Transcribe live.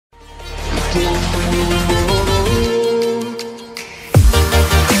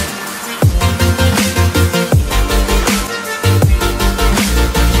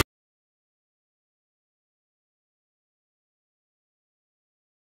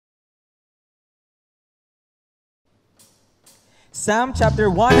Psalm chapter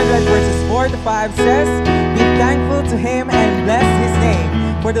 100 verses 4 to 5 says, "Be thankful to him and bless his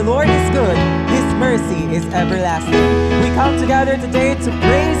name, for the Lord is good, his mercy is everlasting." We come together today to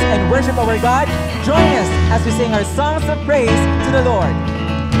praise and worship our God. Join us as we sing our songs of praise to the Lord.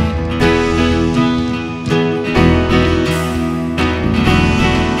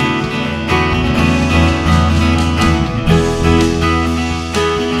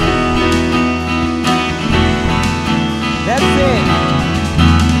 Let's sing.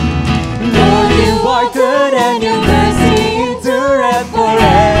 Lord, you are good and your mercy endureth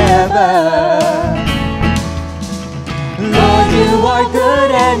forever. Lord, you are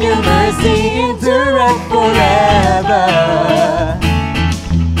good and your mercy endureth forever.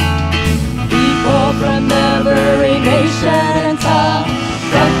 People from every nation and tongue,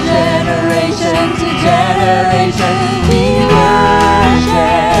 from generation to generation, we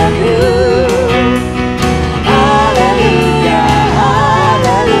worship you. Hallelujah,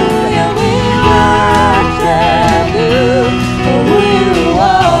 hallelujah, we worship you for who you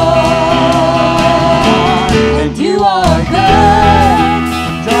are, and you are good.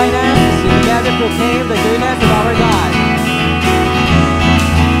 Join us as we together proclaim the goodness of our God.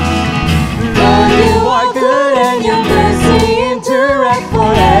 Lord, you are good and your mercy endureth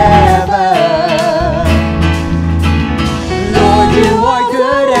forever. Lord, you are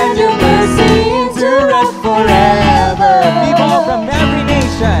good and your mercy endureth forever. People from every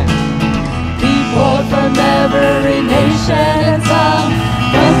nation. People from every nation and tongue,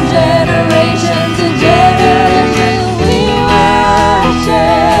 from generation to generation, we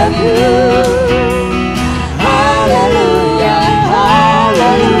worship you. Hallelujah,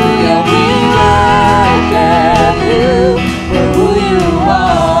 hallelujah, we worship you for who you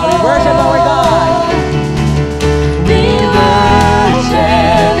are. We worship our God. We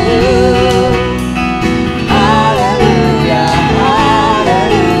worship you. Hallelujah,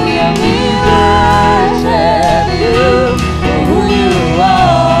 hallelujah, we worship you for who you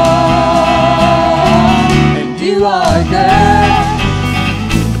are, and you are good.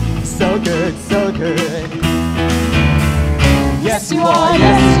 So good, so good. Yes, you are,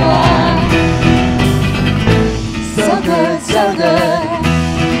 yes, you are. So good, so good.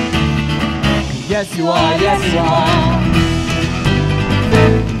 Yes, you are, yes, you are.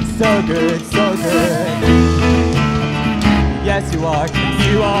 So good, so good. Yes, you are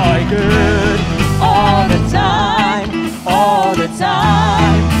good. All the time, all the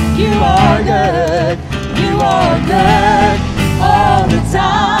time. You are good, you are good. All the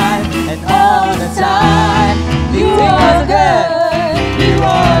time, and all the time. You are good, you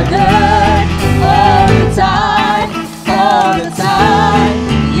are good. All the time, all the time.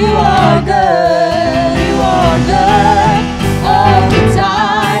 You are good, you are good. All the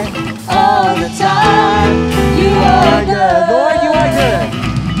time, all the time. You are good. Lord, you are good.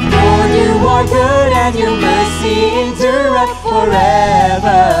 Lord, you are good and your mercy endureth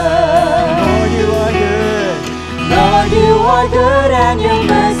forever. Lord, you are good. Lord, you are good and your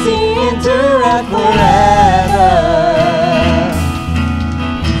mercy endureth forever.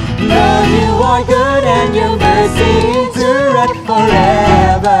 Lord, you are good and your mercy endureth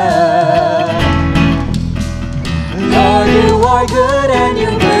forever. Lord, you are good and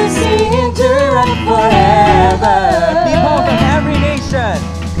your mercy endureth forever. People from every nation.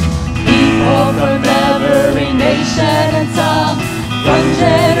 People from every nation and tongue, from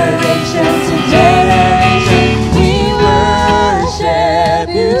generation to generation, we worship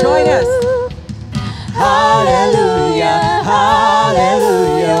you. Join us. Hallelujah,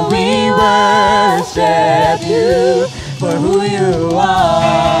 hallelujah, we worship you for who you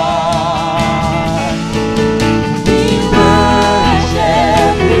are. We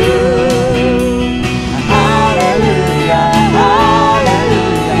worship you. Hallelujah,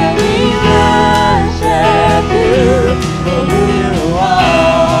 hallelujah, we worship you for who you are.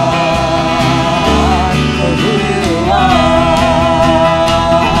 For who you are.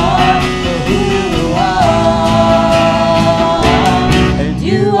 For who you are. And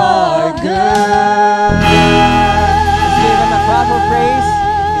you are good. Let's give him a clap of praise.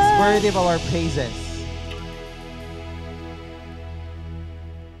 He's worthy of our praises.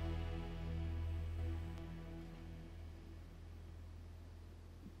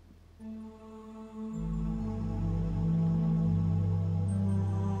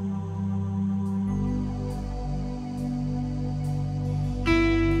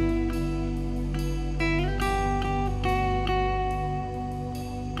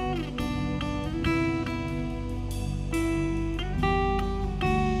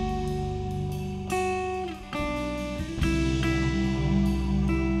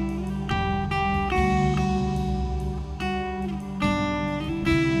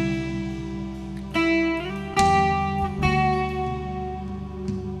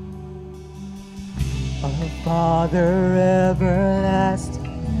 Father everlasting,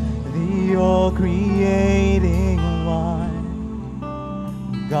 the all-creating one,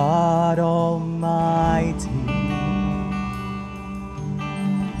 God Almighty.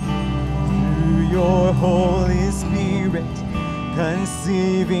 Through your Holy Spirit,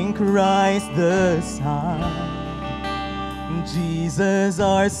 conceiving Christ the Son, Jesus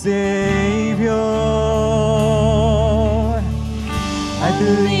our Savior. I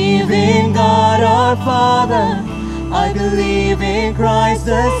believe in God our Father, I believe in Christ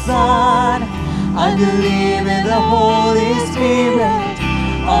the Son, I believe in the Holy Spirit,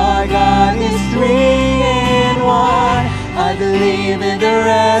 our God is three in one. I believe in the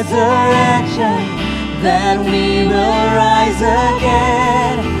resurrection, that we will rise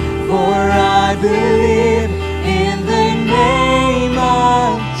again, for I believe in the name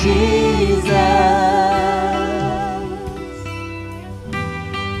of Jesus.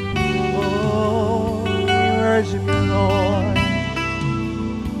 Oh, we worship you, Lord.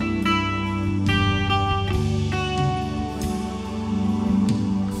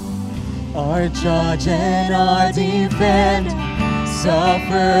 Our judge and our defender,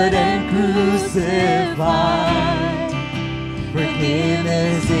 suffered and crucified.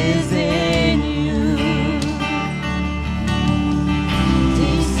 Forgiveness is in you.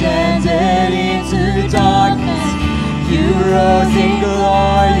 Descended into darkness, you rose in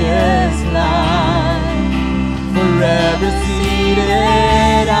glorious light. Forever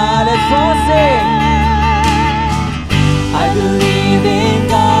seated on a cross. I believe in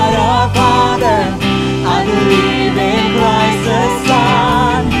God our Father, I believe in Christ the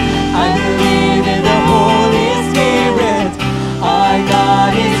Son, I believe in the Holy Spirit, our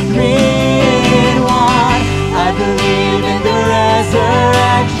God is three in one. I believe in the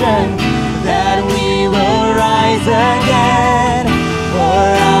resurrection, that we will rise again, for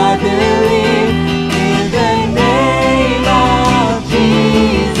I believe in the name of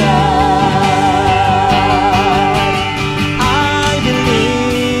Jesus.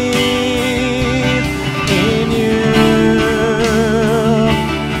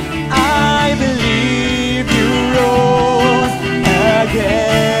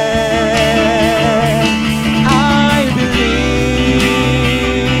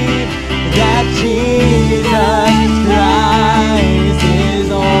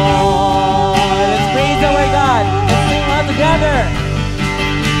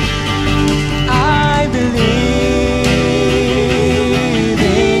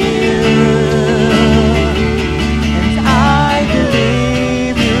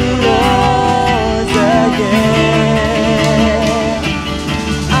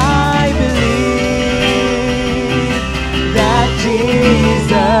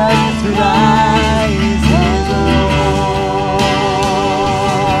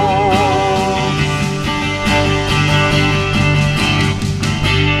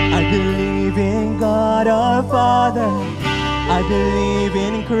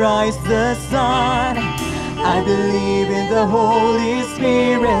 Christ the Son, I believe in the Holy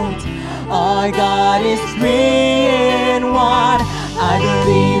Spirit, our God is three in one. I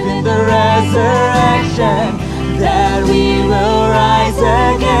believe in the resurrection, that we will rise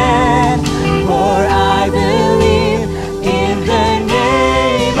again, for I believe in the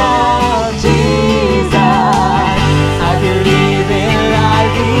name of Jesus. I believe in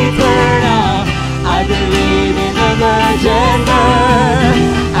life eternal, I believe in the virgin birth,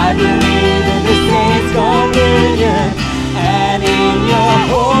 I believe in the saints' communion, and in your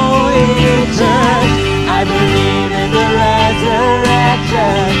holy church. I believe in the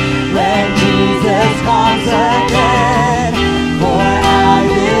resurrection, when Jesus comes again, for I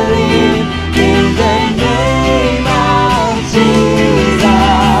believe in the name of Jesus,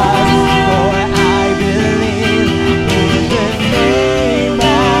 for I believe in the name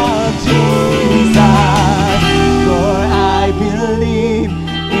of Jesus, for I believe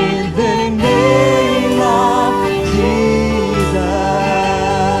in the name of Jesus.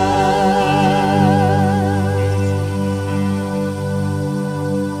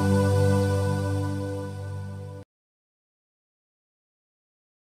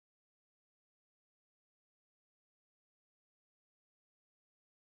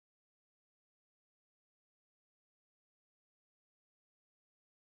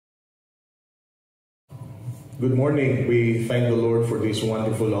 Good morning. We thank the Lord for this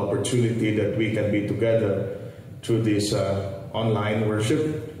wonderful opportunity that we can be together through this online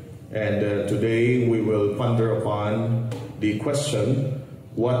worship. And today we will ponder upon the question,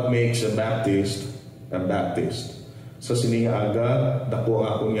 what makes a Baptist a Baptist? Sa sining aga, dako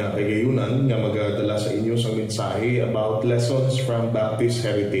ako nga kagayunan nga magadala sa inyo sa mensahe about lessons from Baptist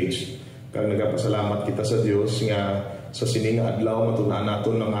heritage. Kag nagapasalamat kita sa Dios nga sa sining adlaw matunan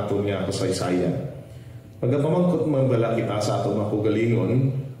naton ng aton nga kasaysayan. Magapamangkot man bala kita sa aton mga kaugalingon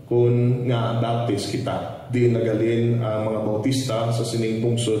kung nga Baptist kita, di nagalin ang mga Bautista sa sining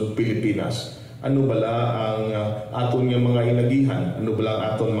pungsod Pilipinas. Ano bala ang aton nga mga inagihan? Ano bala ang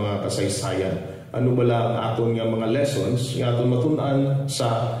aton mga kasaysayan? Ano bala ang aton nga mga lessons nga aton matunan sa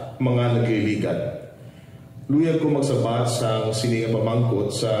mga nagliligan? Luyag ko magsabat sa sining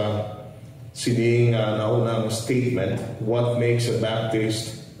pamangkot sa sining naunang statement, what makes a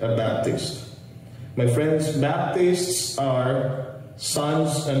Baptist a Baptist? My friends, Baptists are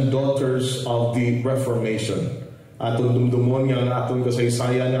sons and daughters of the Reformation. Atong dumdumon nga atong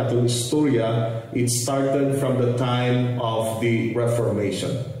kasaysayan, atong istorya, it started from the time of the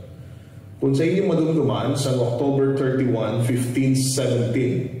Reformation. Kung sa inyong madumduman, sa October 31,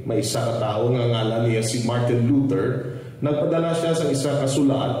 1517, may isa ka tao nga ngalan niya si Martin Luther. Nagpadala siya sa isa ka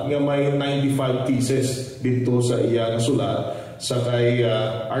sulat nga may 95 theses dito sa iya nga sulat sa kay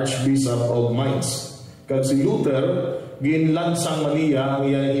Archbishop of Mainz. Kag si Luther ginlansang maniya ang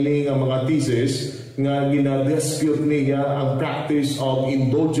iya ini nga mga theses nga ginadispute niya ang practice of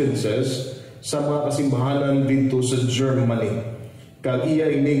indulgences sa mga kasimbahanan dito sa Germany. Kag iya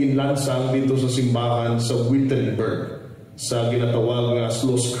ini ginlansang dito sa simbahan sa Wittenberg sa ginatawag nga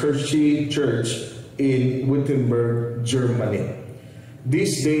Schloss-Kirche Church in Wittenberg, Germany.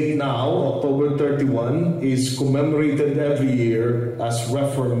 This date now, October 31, is commemorated every year as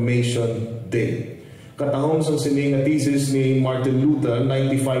Reformation Day. Katahong sa sining thesis ni Martin Luther,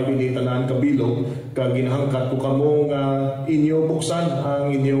 95 initanan kabilog, kag ginahangkat ko kamo nga inyo buksan ang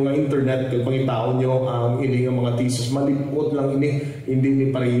inyo nga internet kag pangitaon nyo ang ini nga mga thesis. Malipot lang ini, hindi ni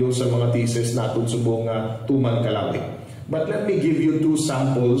pareho sa mga thesis naton subong tuman kalabi. But let me give you two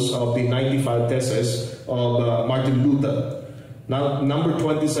samples of the 95 theses of Martin Luther. Now, number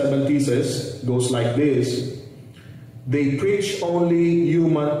 27 thesis goes like this. They preach only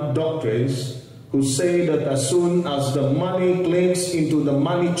human doctrines who say that as soon as the money clinks into the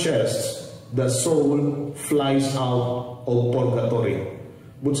money chest, the soul flies out of purgatory.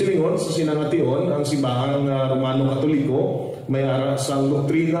 Butsilingon sa sinangation, ang simbahang Romano Katoliko, may arasang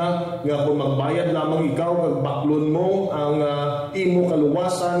doktrina nga kung magbayad lamang ikaw kag baklon mo ang imo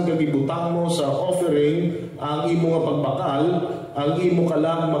kaluwasan kag ibutang mo sa offering ang imo nga pagbakal, ang imo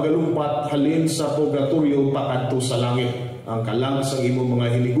kalang magalumpat halin sa purgatorio pakadto sa langit. Ang kalang sa imo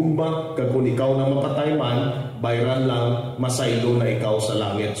mga hinigugma kag kung ikaw na mapatay man, bayran lang masaylo na ikaw sa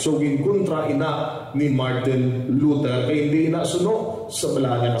langit. So ginkontra ina ni Martin Luther kay hindi ina suno sa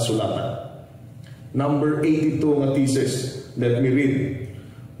bala nga kasulatan. Number 82 nga thesis. Let me read.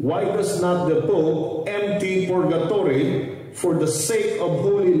 Why does not the Pope empty purgatory for the sake of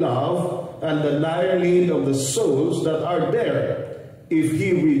holy love and the dire need of the souls that are there? If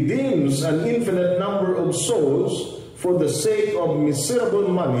he redeems an infinite number of souls for the sake of miserable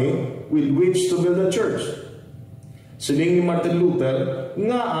money with which to build a church. Sining ni Martin Luther,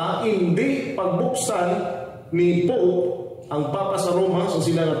 nga hindi pagbuksan ni Pope ang Papa sa Roma sa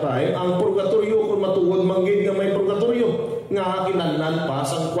sinangatay, ang purgatorio kung matuod manggid nga may purgatorio, nga kinahanglan pa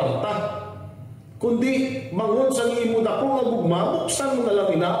sang kwarta. Kundi mangon sang imo dako nga gugma, buksan mo na lang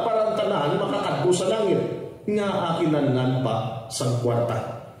ina para ang tanan makakadto sa langit. Nga kinahanglan pa sang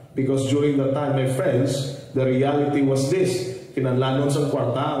kwarta. Because during that time, my friends, the reality was this. Kinahanglanon sang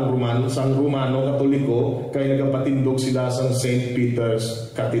kwarta ang Romano Katoliko kay nagapatindog sila sang St.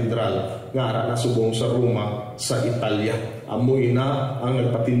 Peter's Cathedral nga ara nasubong sa Roma sa Italia. Amoy na ang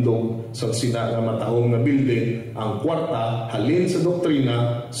nagpatindog sang sina nga matahong nga building ang kwarta halin sa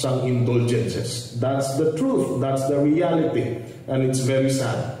doktrina sang indulgences. That's the truth, that's the reality, and it's very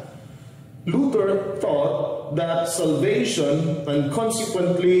sad. Luther thought that salvation and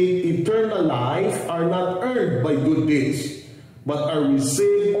consequently eternal life are not earned by good deeds, but are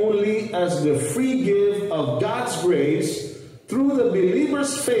received only as the free gift of God's grace through the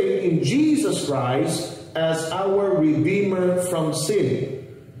believer's faith in Jesus Christ as our Redeemer from sin.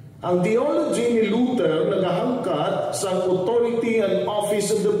 Ang theology ni Luther nagahangkat sa authority and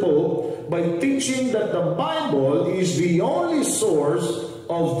office of the Pope by teaching that the Bible is the only source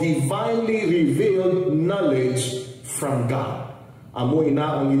of divinely revealed knowledge from God. Amoy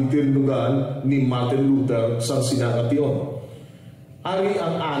na ang intirnugan ni Martin Luther sa sinangation. Ari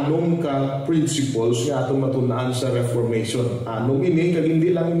ang anong ka principles nga atong matunaan sa Reformation. Anong ini, kag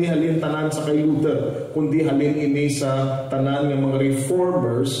hindi lang ini halin tanan sa kay Luther, kundi halin ini sa tanan ng mga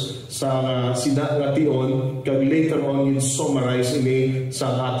reformers sa sinangation, kag later on in summarize ini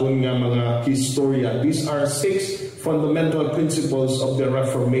sa aton nga mga historia. These are 6 fundamental principles of the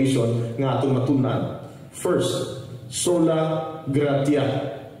Reformation nga atong matunan. First, sola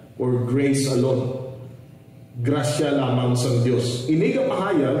gratia. or grace alone. Grasya lamang sa Diyos. Ini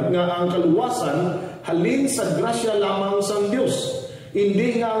kapahayag nga ang kaluwasan halin sa grasya lamang sa Diyos.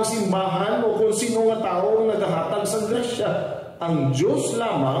 Hindi nga ang simbahan o kung sino nga tao ang naghahatag sa grasya. Ang Diyos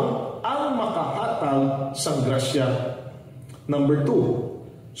lamang ang makahatag sa grasya. Number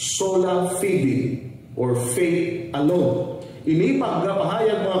 2, sola fide or faith alone. Ini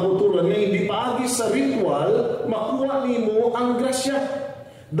pagkapahayag mga kultura nga hindi paagi sa ritual makuha nimo ang grasya.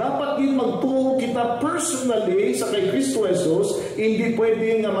 Dapat din magtuo kita personally sa kay Kristo Jesus, hindi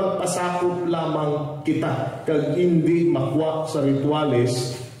pwede nga magpasakop lamang kita kag hindi makuha sa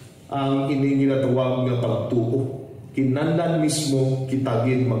rituales ang ginatawag nga pagtuo. Kinahanglan mismo kita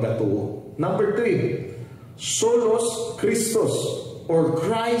gid magatuo. Number 3, solos Christos or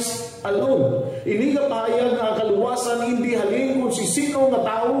Christ alone. Ini nga pahayag ang kaluwasan hindi halin kung si sino nga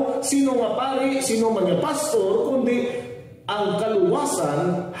tao, sino nga pari, sino man nga pastor, kundi ang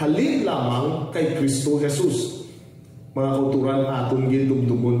kaluwasan halin lamang kay Kristo Jesus. Mga kulturan atong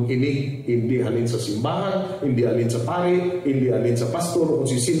gindumdumun ini, hindi halin sa simbahan, hindi halin sa pari, hindi halin sa pastor o kung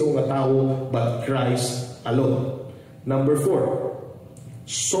si sino nga tao, but Christ alone. Number 4,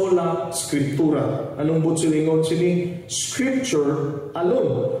 sola scriptura. Anong butsilingon sini? Scripture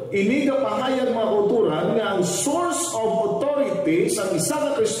alone. Ini nga pahayag mga kulturan nga ang source of authority sa isa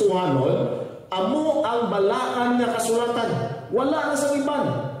ka Kristohanon amo ang balaan nga kasulatan. Wala na sa iban.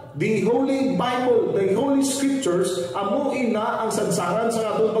 The Holy Bible, the Holy Scriptures, amo ina ang sansaran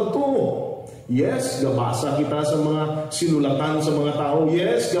sa atong pagtuo. Yes, gabasa kita sa mga sinulatan sa mga tao.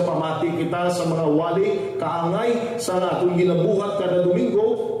 Yes, gapamati kita sa mga wali, kaangay sa atong ginabuhat kada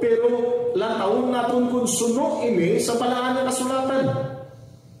Domingo. Pero lantawon naton kung suno ini sa balaan nga kasulatan.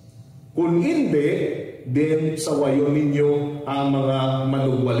 Kung hindi, then sawayon ninyo ang mga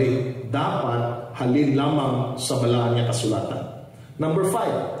manugwali. Dapat halin lamang sa balaan nga kasulatan. Number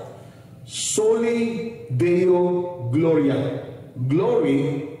 5, soli Deo Gloria.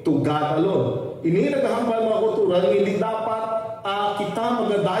 Glory to God alone. Ini naghahambal mga kulturan, hindi dapat kita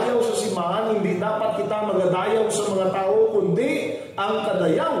magadayaw sa simbahan, hindi dapat kita magadayaw sa mga tao, kundi ang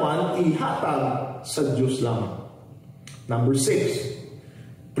kadayawan ihatag sa Diyos lamang. Number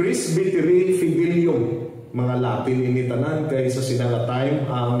 6, Presbytery Fidelium. Mga Latin ini tanan kay sa sinanga time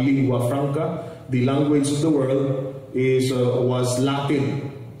ang lingua franca, the language of the world was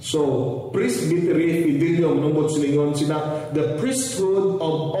Latin. So presbytery fidelium numbot silingon sina the priesthood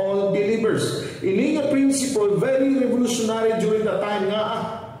of all believers. Ini nga principle very revolutionary during the time nga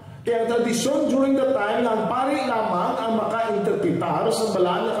kaya tradisyon during the time na ang pari lamang ang maka-interpretar sa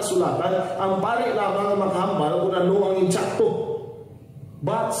balaan nga kasulatan, ang pari lamang ang maghambal kung ano ang insakto.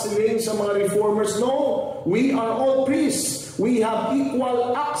 But siling sa mga reformers, no, we are all priests. We have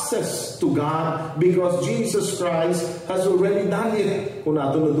equal access to God because Jesus Christ has already done it. Kung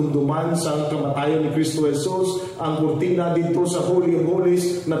nato nadumduman sa kamatayon ni Kristo Jesus, ang kurtina dito sa Holy of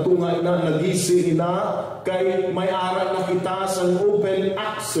Holies, natungay na, nagisi na, kay may aral na kita sa open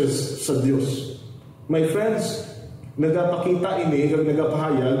access sa Diyos. My friends, nagapakita ini,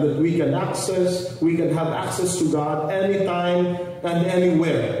 nagapahayag that we can have access to God anytime and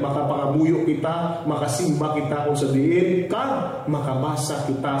anywhere. Makapangabuyo kita, makasimba kita kung sa diin, kag makabasa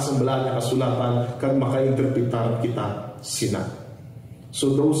kita sa balaan nga kasulatan, kag makainterpretar kita sina.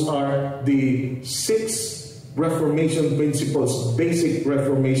 So those are the 6 Reformation principles, basic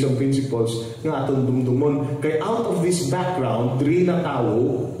Reformation principles nga atong dumdumon. Kay out of this background, 3 na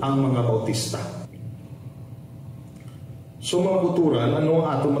tao ang mga Bautista. So mga kuturan, ano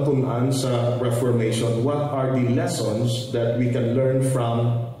ang atong matunan sa Reformation? What are the lessons that we can learn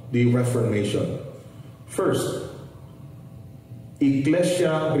from the Reformation? First,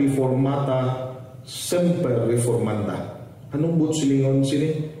 Ecclesia Reformata Semper Reformanda. Anong butsilingon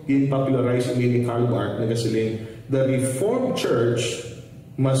sini? In-popularize ni Karl Barth, nagasiling, the Reformed Church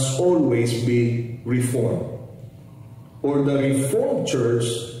must always be reformed. Or the Reformed Church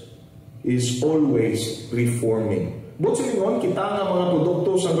is always reforming. Butsilingon, kita nga mga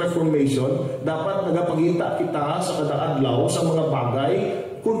produkto sa Reformation, dapat nagapagita kita sa kada-adlaw sa mga bagay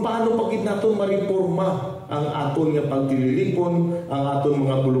kung paano pagid naton mariporma ang aton nga pagtililipon, ang aton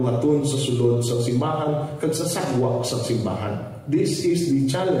mga buluhaton sa sulod sa simbahan, kag sa sagwa sa simbahan. This is the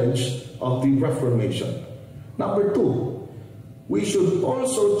challenge of the Reformation. Number 2, we should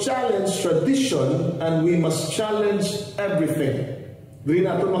also challenge tradition and we must challenge everything. Doon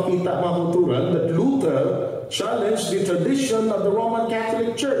natin makita mga kulturan that Luther challenged the tradition of the Roman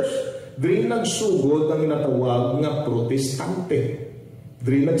Catholic Church. Doon nagsugod ang inatawag nga protestante.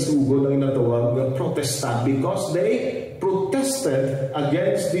 Doon nagsugod ang inatawag nga protestant because they protested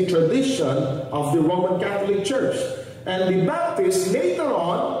against the tradition of the Roman Catholic Church. And the Baptists later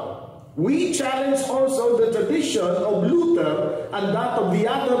on We challenge also the tradition of Luther and that of the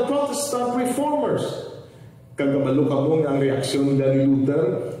other Protestant reformers. Kagabalo ka mo ang reaksyon nila ni Luther,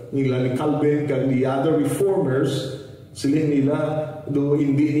 nila ni Calvin, kag the other reformers, sila nila, do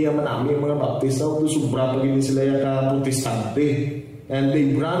hindi niya manami mga Baptista, do sobra pagin sila ka Protestante. And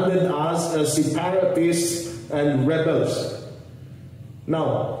they branded us as separatists and rebels.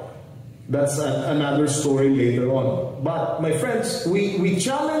 Now, that's another story later on. But my friends, we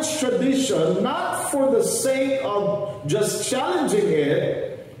challenge tradition not for the sake of just challenging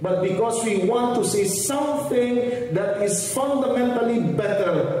it, but because we want to see something that is fundamentally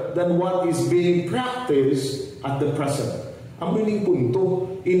better than what is being practiced at the present. Ang mining punto,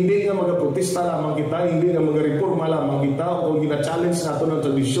 hindi nga mga-protesta lamang kita, hindi nga mga-reforma lamang kita, o gina-challenge nato ng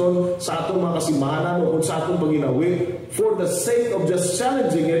tradisyon sa atong mga kasimahanan o sa atong paginawi for the sake of just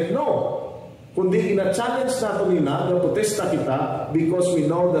challenging it. No. Kundi gina-challenge nato nila, na-protesta kita because we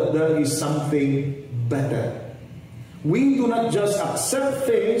know that there is something better. We do not just accept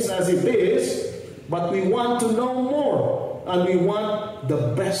things as it is, but we want to know more, and we want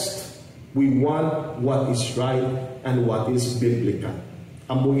the best. We want what is right and what is biblical.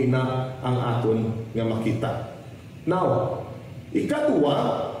 Ambuhi na ang aton nga makita. Now,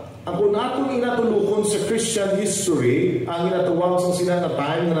 ikaduwa, ako naton inatulukon sa Christian history, ang inatuwag sa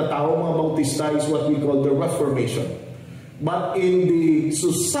sinanatay nga natao mga Bautista is what we call the Reformation. But in the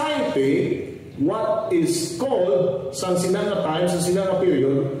society, what is called sa sinanatay, sa sinanga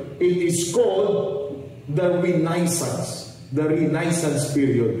period, it is called the Renaissance. The Renaissance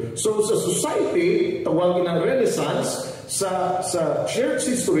period. So sa society, tawagin ng Renaissance, sa church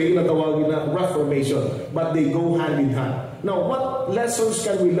history, na tawagin ng Reformation. But they go hand in hand. Now, what lessons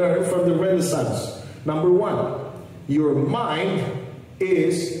can we learn from the Renaissance? Number one, your mind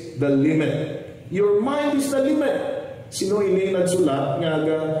is the limit. Your mind is the limit. Sino ini nagsulat nga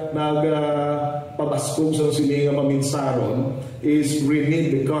pabaskog sa sininga maminsaron is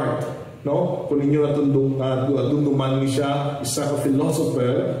René Descartes. No? Kung ninyo natundunduman ni siya, isa ka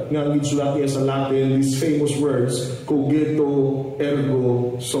philosopher, nga gitsulat niya sa Latin, these famous words, cogito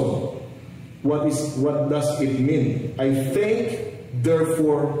ergo sum. What does it mean? I think,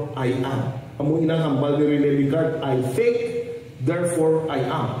 therefore I am. Amo inang hambal ni René Descartes, I think, therefore I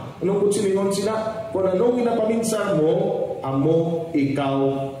am. Anong kutsilingon sila? Kung anong inapaminsan mo, amo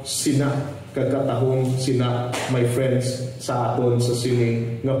ikaw sina. Kagkatahong sina, my friends, sa aton sa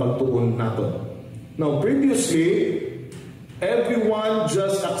sining nga pagtuon naton. Now, previously, everyone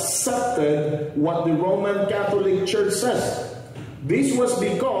just accepted what the Roman Catholic Church says. This was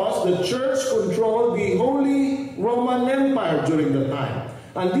because the church controlled the Holy Roman Empire during the time.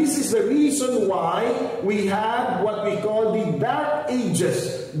 And this is the reason why we had what we call the Dark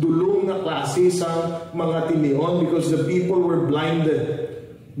Ages, dulong nga klase sa mga tinion, because the people were blinded.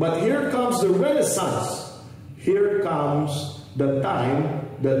 But here comes the Renaissance. Here comes the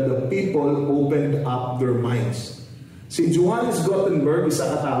time that the people opened up their minds. Si Johannes Gutenberg, isa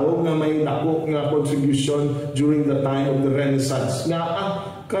katao nga may dako nga contribution during the time of the Renaissance. Nga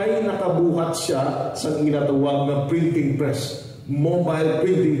kay nakabuhat siya sa ginatawag na printing press, mobile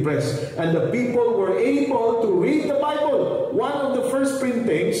printing press. And the people were able to read the Bible. One of the first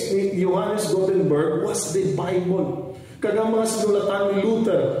printings ni Johannes Gutenberg was the Bible. Kagang mga sinulatan ni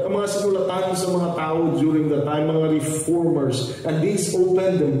Luther, ang mga sinulatan sa mga tao during the time, mga reformers, and these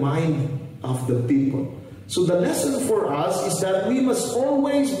opened the mind of the people. So the lesson for us is that we must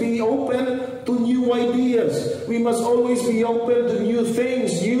always be open to new ideas. We must always be open to new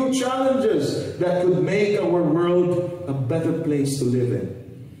things, new challenges that could make our world a better place to live in.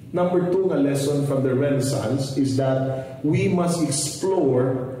 Number two, a lesson from the Renaissance is that we must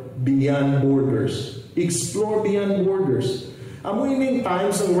explore beyond borders. Explore beyond borders. Amo ining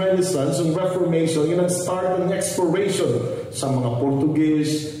times ng Renaissance, ng Reformation, yung nag-start ng exploration sa mga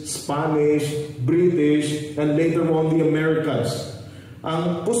Portuguese, Spanish, British, and later on the Americans.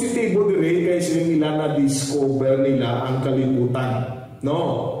 Ang positibo dire kay sila nila na-discover nila ang kalibutan. No?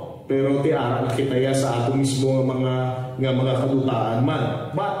 Pero tiara nakitaya sa ato mismo nga mga kalutaan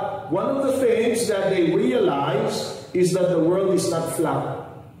man. But one of the things that they realize is that the world is not flat.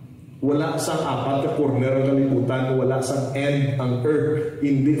 Wala sang apat ka corner ang kalibutan, wala sang end ang earth.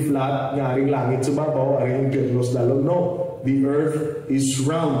 Hindi flat, nga aring langit sa babaw, aring impyernos dalog. No, the earth is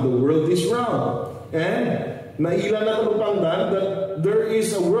round, the world is round. And naila na kalupangdan that there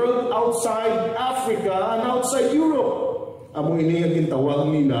is a world outside Africa and outside Europe. Amo ini ang gintawag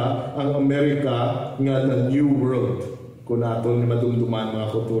nila ang Amerika nga the New World. Kung naton madumduman mga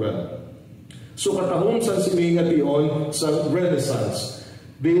kulturan. So katahong sa siningation sa Renaissance,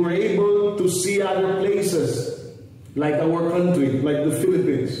 they were able to see other places, like our country, like the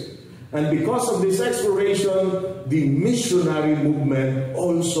Philippines. And because of this exploration, the missionary movement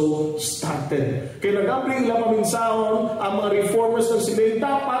also started. Kaya nagabring ilang paminsahon, ang mga reformers ng sila,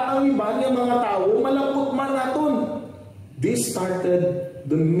 dapat ang iba niyang mga tao, malapot man naton. This started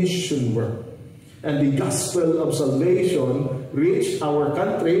the mission work. And the gospel of salvation reached our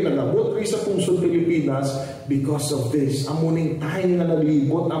country, nagabot rin sa pusong Pilipinas because of this. Amuning tayo na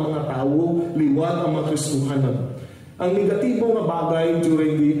naglibot ang mga tao, liwat ang mga Kristuhanan. Ang negatibo nga bagay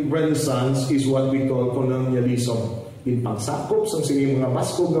during the Renaissance is what we call colonialism. Pangsakop sa sining mga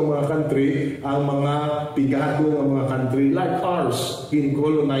baskog ng mga country, ang mga pigado ng mga country like ours.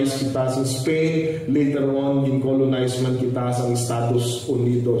 Gincolonize kita sa Spain, later on gincolonize man kita sa Estados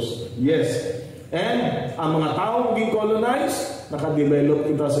Unidos. Yes. And ang mga taong gincolonize, nakadevelop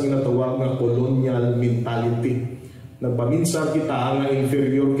kita sa ginatawag ng colonial mentality. Nagpaminsar kita nga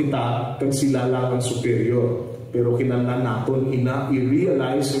inferior kita, kag sila lang ang superior. Pero kinahanglan naton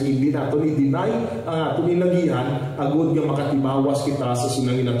i-realize o hindi naton i-deny ang aton inagihan agud nga makatibawas kita sa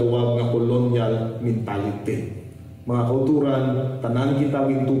sinang ginatawag nga colonial mentality. Mga kauturan, tanan kita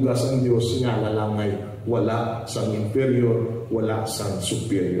gintugas ang Dios nga lalangay, wala sang inferior, wala sang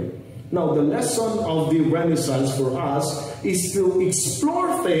superior. Now, the lesson of the Renaissance for us is to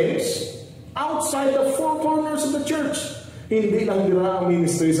explore things outside the four corners of the church. Hindi lang dira ang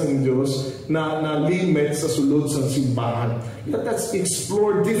ministries ng Diyos na limit sa sulod sa simbahan. Let us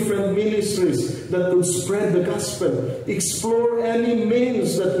explore different ministries that could spread the gospel. Explore any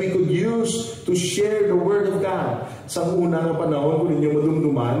means that we could use to share the Word of God. Sa unang panahon, kung ninyo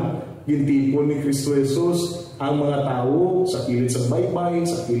madumduman, gintipon ni Kristo Jesus ang mga tao sa kilid sa baybay,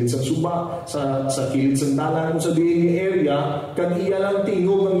 sa kilid sa suba, sa kilid sa dalan sa diing area, kag iya lang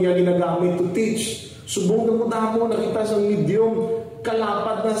tingog ang iya ginagamit to teach. Subong na mo damo nakita sa medium,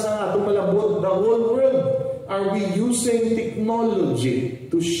 kalapat na sa atong malabot the whole world. Are we using technology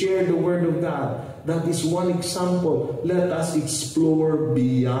to share the Word of God? That is one example. Let us explore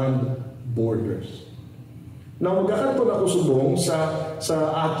beyond borders. Now, magkakanto na ko subong sa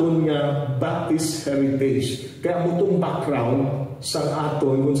aton nga Baptist heritage. Kaya mutong background sa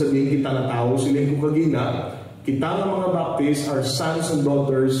aton, kung sabihin kita na tao, siling kukagina, kita nga mga Baptists are sons and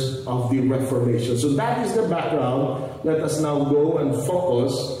daughters of the Reformation. So that is the background. Let us now go and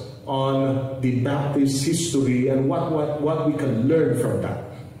focus on the Baptist history and what we can learn from that.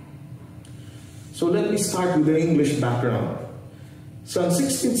 So let me start with the English background. So in the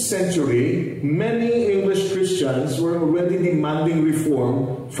 16th century, many English Christians were already demanding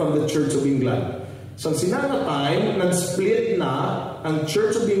reform from the Church of England. So sinanga time, nag-split na ang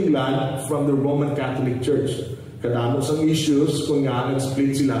Church of England from the Roman Catholic Church. Kadamo sang issues kung nga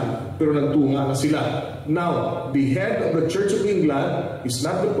nag-split sila, pero nagtunga na sila. Now, the head of the Church of England is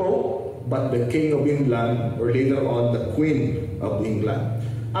not the Pope, but the King of England, or later on, the Queen of England.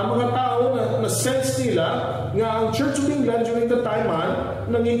 Ang mga tao na-sense nila nga ang Church of England during the time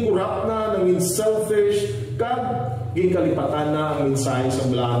naging corrupt na, naging selfish, kag ginkalipatan na ang mensahe sa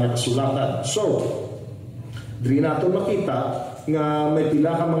mga kasulatan. So, diri nato makita nga may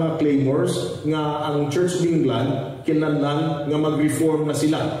pila ka mga claimers nga ang Church of England kinahanglan nga mag-reform na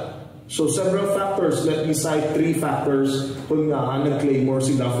sila. So several factors, let me cite 3 factors kung nga nag-claimor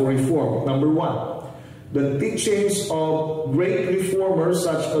sila for reform. Number 1, the teachings of great reformers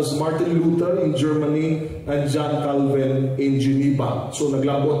such as Martin Luther in Germany and John Calvin in Geneva. So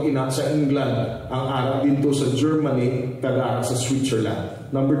naglabot ina sa England ang aral dito sa Germany kag sa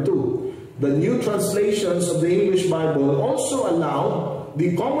Switzerland. Number 2, the new translations of the English Bible also allowed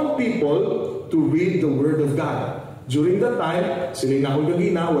the common people to read the Word of God. During that time, siling akong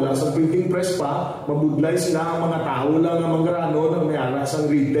gagina, wala sa printing press pa, mabudlay sila ang mga tao lang ng mga grano ng may aras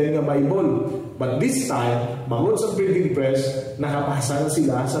ang written ng Bible. But this time, bangod sa printing press, nakapasa na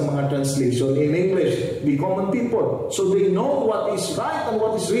sila sa mga translation in English, the common people. So they know what is right and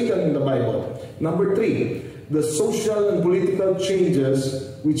what is written in the Bible. Number 3, the social and political changes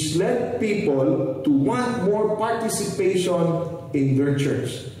which led people to want more participation in their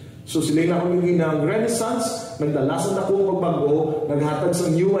church. So sila na kung yung ng Renaissance, nagdalasan na kong pagbago, naghatag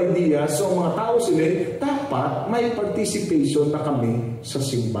sa new idea. So mga tao sila, dapat may participation na kami sa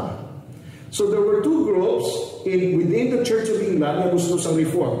simbahan. So there were 2 groups within the Church of England na gusto sa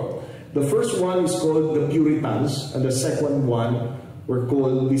reform. The first one is called the Puritans, and the second one were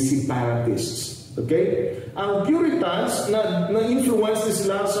called the Separatists. Okay? Ang Puritans, na-influence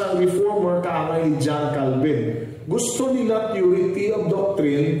sila sa reformer kaamay ni John Calvin. Gusto nila purity of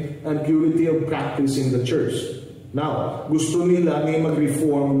doctrine and purity of practice in the church. Now, gusto nila may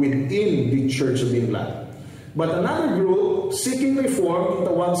mag-reform within the Church of England. But another group seeking reform,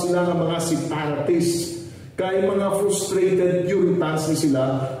 tawag sila ng mga separatists. Kaya mga frustrated Puritans ni sila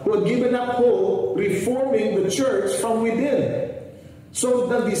who had given up hope reforming the church from within.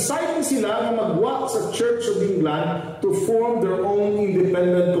 So, nag-decide sila na magwa sa Church of England to form their own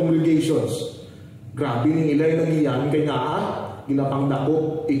independent congregations. Grabe ning ilay nang iyan, kaya nga, ginapang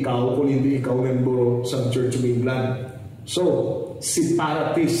dako, ikaw kung hindi ikaw membro sa Church of England. So,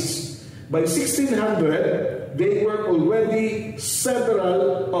 separatists. By 1600, they were already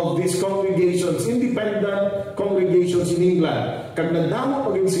several of these congregations, independent congregations in England. Kag nagdamo pa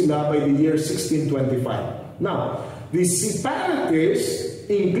rin sila by the year 1625. Now, the separatists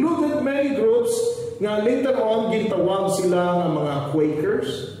included many groups nga later on gitawag sila ng mga Quakers,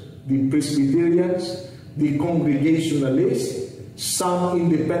 the Presbyterians, the Congregationalists, some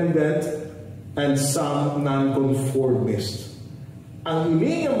independent, and some non-conformist. Ang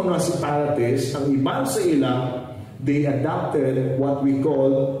ini ng mga separatists, ang iban sa ila, they adopted what we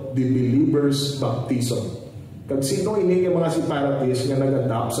call the believer's baptism. Kag sino ini ng mga separatists nga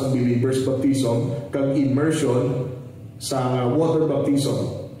nag-adopt sa believer's baptism kag immersion sa water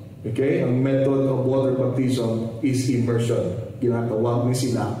baptism. Okay? Ang method of water baptism is immersion. Ginatawag ni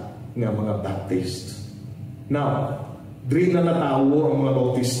sila nga mga Baptist. Now, diri na natawo ang mga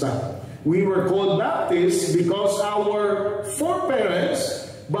Bautista. We were called Baptists because our foreparents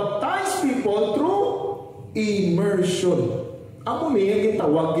baptized people through immersion. Amo niya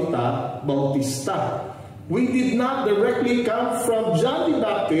gitawag kita Bautista. We did not directly come from John the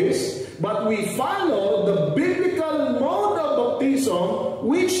Baptist, but we follow the biblical mode of baptism,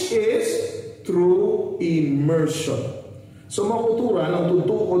 which is through immersion. So makuturan ang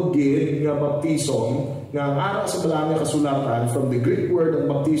tutuod gid nga baptism nga ang ara sa balangay kasulatan from the Greek word of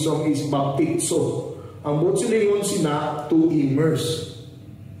baptism is baptizo. Ang butsilingon sina to immerse.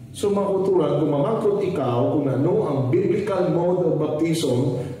 So makuturan kung mamangkot ikaw kung ano ang biblical mode of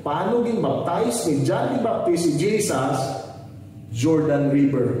baptism, paano gin baptize ni John the Baptist si Jesus, Jordan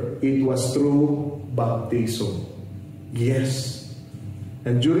River. It was through baptism. Yes.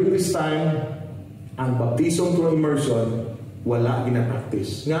 And during this time, ang baptism through immersion, wala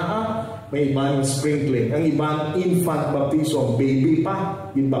gina-practice. Nga may ibang sprinkling. Ang ibang infant baptism, baby pa,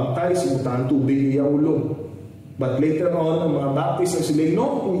 in-baptize, ibutan tubig iya ulo. But later on, ang mga Baptists na sila,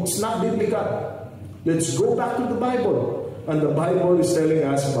 no, it's not biblical. Let's go back to the Bible. And the Bible is telling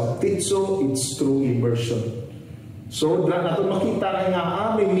us, baptizo, it's through immersion. So, nato makita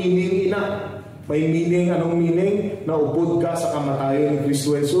nga, may meaning ina. May meaning, anong meaning? Naupod ka sa kamatayon ni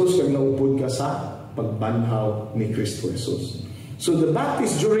Kristo Jesus, kag naupod ka sa pagbanhaw ni Kristo Jesus. So the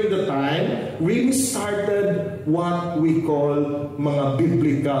Baptists during the time really started what we call mga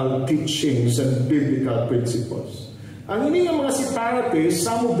biblical teachings and biblical principles. Ang ining mga separatists,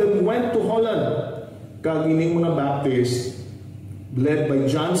 some of them went to Holland. Kag ining mga Baptists, led by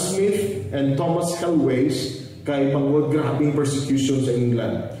John Smith and Thomas Helways, kay pangod grabing persecution sa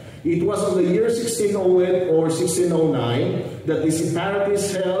England. It was in the year 1608 or 1609 that the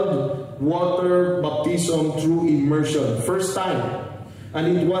separatists held water baptism through immersion, first time. And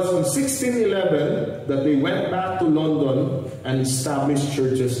it was in 1611 that they went back to London and established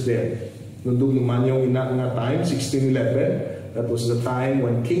churches there. Nundog naman yung ina time, 1611, that was the time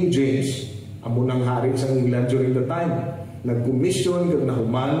when King James, ang munang hari sa England during the time, nag-commission kag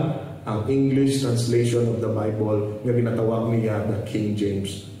nahuman ang English translation of the Bible nga ginatawag niya the King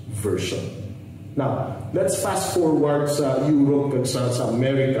James Version. Now, let's fast forward sa Europe kag sa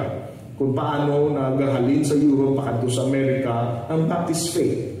America. Kung paano nagahalin sa Europe pakadto sa Amerika ang Baptist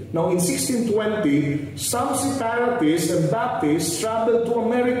faith. Now, in 1620, some separatists and Baptists traveled to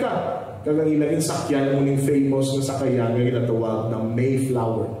America. Kagang ilagin sakyan ng famous na sakayan nga ginatawag na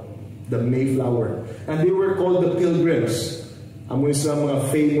Mayflower. The Mayflower. And they were called the Pilgrims. Among sa mga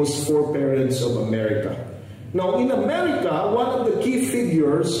famous foreparents of America. Now, in America, one of the key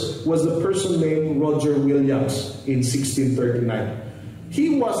figures was the person named Roger Williams in 1639.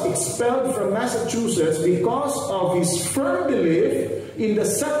 He was expelled from Massachusetts because of his firm belief in the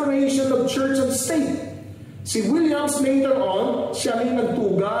separation of church and state. Si Williams later on, siya rin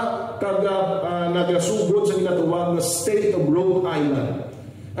nagtuga kag nagasugod sa ginatawag na state of Rhode Island.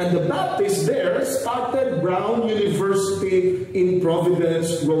 And the Baptists there started Brown University in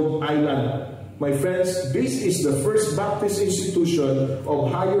Providence, Rhode Island. My friends, this is the first Baptist institution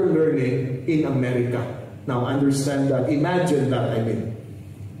of higher learning in America. Now understand that, imagine that, I mean.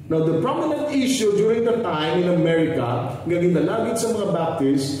 Now, the prominent issue during the time in America, nga ginalagit sa mga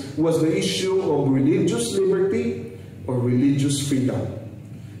Baptists, was the issue of religious liberty or religious freedom.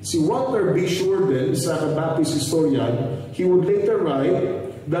 Si Walter B. Shorten, sa Baptist historian, he would later write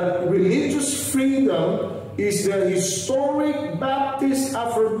that religious freedom is the historic Baptist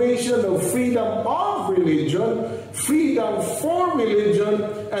affirmation of freedom of religion, freedom for religion,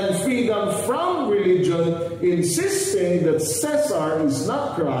 and freedom from religion, insisting that Caesar is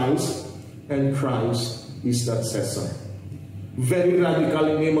not Christ and Christ is not Caesar. Very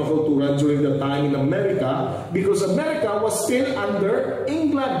radical in mga kultura during the time in America because America was still under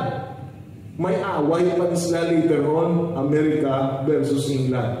England. May away pa sila later on, America versus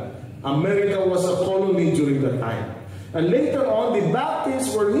England. America was a colony during that time. And later on, the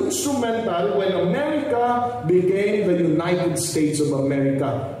Baptists were instrumental when America became the United States of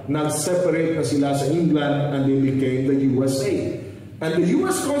America. Nag-separate na sila sa England and they became the USA. And the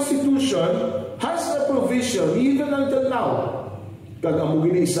US Constitution has a provision even until now.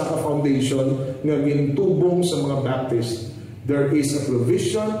 Kagamugin isa ka foundation nga ginitubong sa mga Baptist. There is a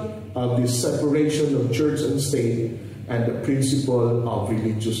provision of the separation of church and state and the principle of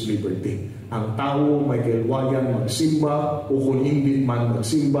religious liberty. Ang tao may kailwayan magsimba o kung hindi man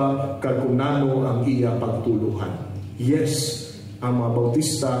magsimba, kagkunano ang iya pagtuluhan. Yes, ang mga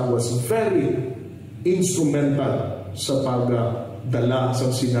Bautista was very instrumental sa pagdala sa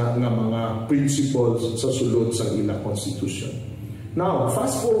sina nga mga principles sa sulod sa ila constitution. Now,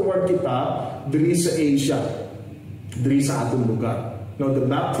 fast forward kita diri sa Asia, diri sa atong lugar. Now, the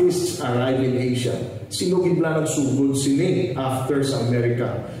Baptists arrived in Asia. Sino gidla nagsugod sini after sa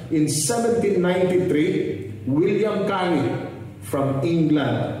America? In 1793, William Carey from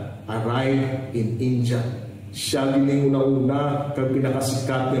England arrived in India. Siya gining una-una kag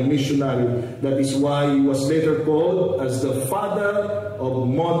pinakasikat na missionary. That is why he was later called as the father of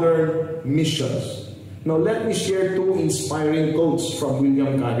modern missions. Now, let me share two inspiring quotes from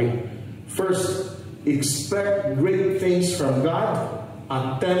William Carey. First, expect great things from God,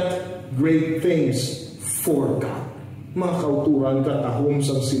 attempt great things for God. Mga kauturan katahom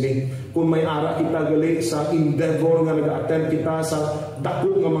sa sining. Kung may ara kita gali sa endeavor nga nag-attempt kita sa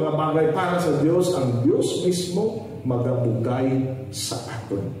dako nga mga bagay para sa Dios, ang Dios mismo magabugay sa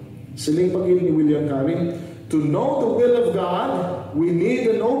aton. Siling pagin ni William Carey, to know the will of God, we need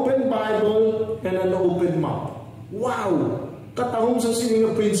an open Bible and an open map. Wow! Katahom sa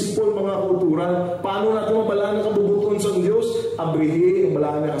sining principle mga kulturan, paano natin mabalaan ang kabubuton sa Diyos? Abrihi ang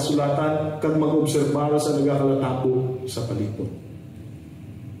balaan na kasulatan kag mag-obserbar sa nagakalatapo sa palibot.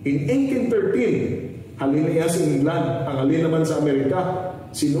 In 1813, halin niya sa England, ang halin naman sa Amerika.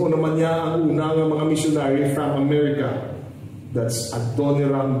 Sino naman niya ang unang mga missionary from America? That's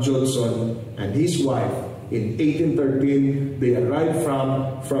Adoniram Johnson and his wife. In 1813, they arrived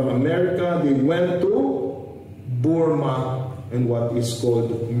from America. They went to Burma and what is called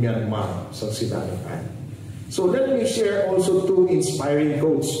Myanmar sa sinalitan. So let me share also two inspiring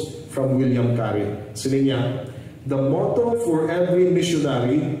quotes from William Carey. Sila niya, the motto for every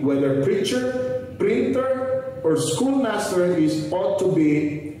missionary, whether preacher, printer, or schoolmaster is ought to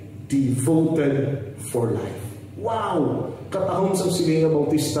be devoted for life. Wow! Katahom sa silinga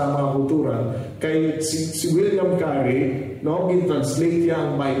Bautista mga kulturan, kay si William Carey, no, gin-translate niya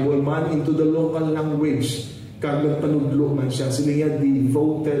ang Bible man into the local language. Kag nagpanudlo man siya, silinga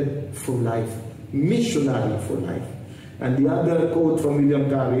devoted for life, missionary for life. And the other quote from William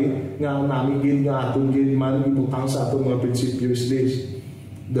Carey, nga namigin nga atong gin man, ibutang sa atong mga prinsipyo is this: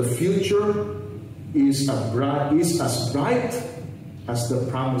 the future is as bright as the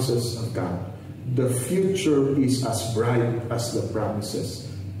promises of God. The future is as bright as the promises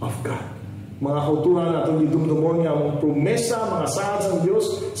of God. Mga kauturan natin idumdumon nga ang promesa, mga saad sa Diyos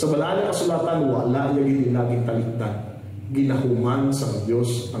sa balaan ng kasulatan, wala yung laging talikdan. Ginahuman sa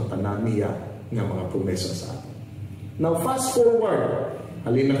Diyos ang tanan niya ng mga promesa sa atin. Now fast forward,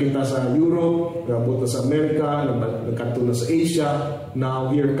 halin na kita sa Europe, nabot na sa Amerika, nagkanto na sa Asia.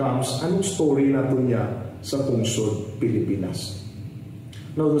 Now here comes, anong story natin niya sa tungsod Pilipinas?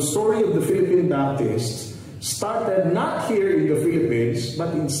 Now, the story of the Philippine Baptists started not here in the Philippines,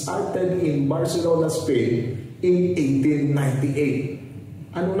 but it started in Barcelona, Spain in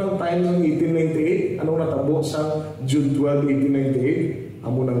 1898. Ano nang time ng 1898? Anong natabo sa June 12, 1898?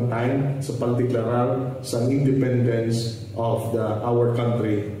 Amo nang time sa pagdeklarar sa independence of our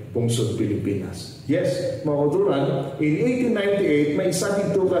country, Pungsod Pilipinas. Yes, mga kauturan, in 1898, may isa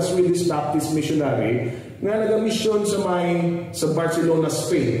dito ka Swedish Baptist missionary nga nag-mission sa Barcelona,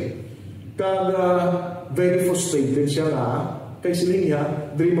 Spain. Kag very frustrated siya nga, kay sila niya,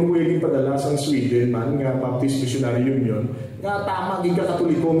 diri magwiling padala sa Sweden man, nga Baptist Missionary Union, nga tama,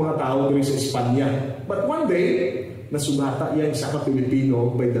 gigakatoliko mga tao diri sa Espanya. But one day, nasugata yan isa ka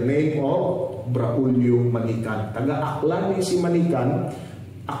Pilipino by the name of Braulio Manican. Taga-Aklan ni si Manican,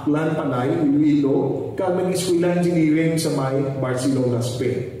 Aklan Panay, Iloilo, kag nag-eskwela engineering sa may Barcelona,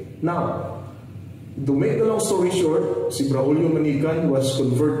 Spain. Now, To make the long story short, si Braulio Manikan was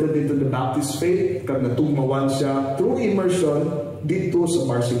converted into the Baptist faith kag natugmawan siya through immersion dito sa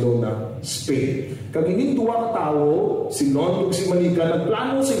Barcelona, Spain. Kag ining duwa ka tawo, si Non ug si Manikan,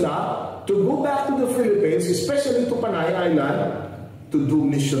 nagplano sila to go back to the Philippines, especially to Panay Island, to do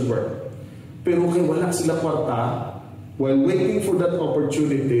mission work. Pero kay wala sila kwarta, while waiting for that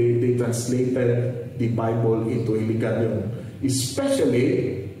opportunity, they translated the Bible into Ilocano,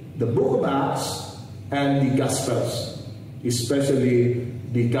 especially the Book of Acts and the Gospels, especially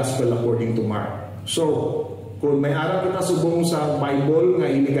the Gospel according to Mark. So, kung may araw kita subong sa Bible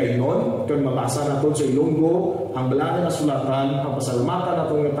nga iligay nun, kung mabasa natin sa Ilonggo, ang balaga na sulatan, ang pasalamatan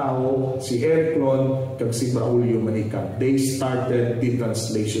natin ng tao, si Eric Lon, kag si Braulio Manikan. They started the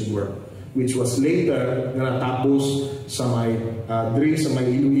translation work, which was later na natapos sa may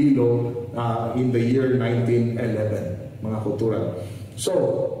Iloilo in the year 1911, mga kultural. So,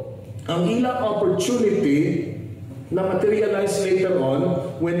 ang ilang opportunity na materialize later on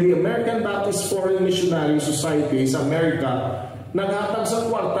when the American Baptist Foreign Missionary Society sa Amerika naghatag sa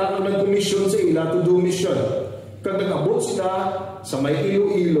kwarta kung nag-commission sa ila to do mission. Kag nag-abot sila sa may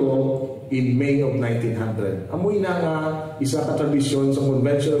Iloilo in May of 1900. Amoy na nga isa ka tradisyon sa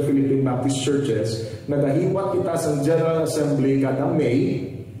conventional Philippine Baptist Churches, nagahiwat kita sa General Assembly kada May,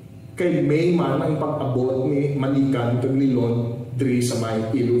 kay May man ang pag-abot ni Manikan kag Lilon diri sa may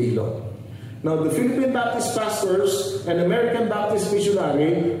Iloilo. Now, the Philippine Baptist pastors and American Baptist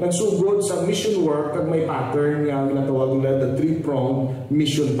missionary nagsugod sa mission work kag may pattern nga ginatawag nila the three-pronged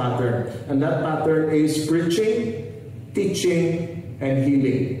mission pattern. And that pattern is preaching, teaching, and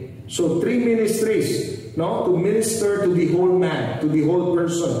healing. So, three ministries, no, to minister to the whole man, to the whole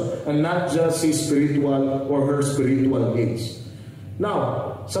person, and not just his spiritual or her spiritual needs. Now,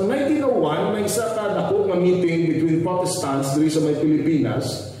 sa 1901, may isa ka dako nga meeting between Protestants diri sa may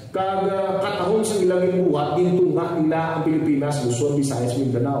Pilipinas. Kag katahon sa ilang buhat, gintunga nila ang Pilipinas, Luzon, Visayas,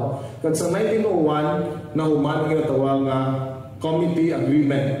 Mindanao. Kag sa 1901, nahuman ang ginatawag nga committee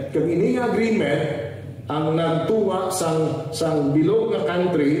agreement. Kag ini nga agreement, ang nagtunga sang bilog nga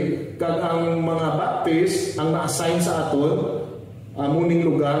country, kag ang mga Baptist, ang na-assign sa aton, muning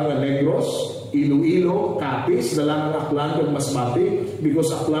lugar nga Negros, Iloilo, Capiz, dalang ang Aklan kag Masbate,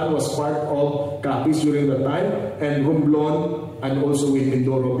 because Aklan was part of Capiz during that time, and Romblon, and also with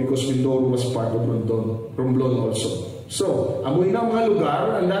Mindoro, because Mindoro was part of Romblon also. So, amoy na mga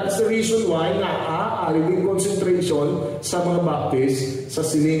lugar, and that's the reason why ari din concentration sa mga Baptist sa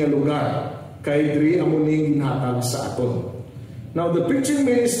sininga lugar. Kay diri amuning ginhatag sa aton. Now, the preaching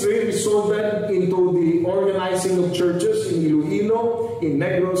ministry resulted into the organizing of churches in Iloilo, in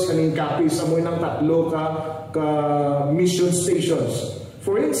Negros, and in Capiz. Amoy ng tatlo ka mission stations.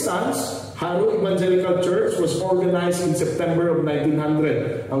 For instance, Haro Evangelical Church was organized in September of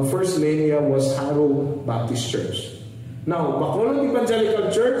 1900. Ang first name niya was Haro Baptist Church. Now, Bacolod Evangelical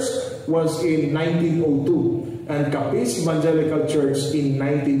Church was in 1902 and Capiz Evangelical Church in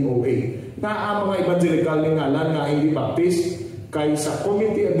 1908. Ang mga evangelical ni ngalan nga hindi Baptist, kay sa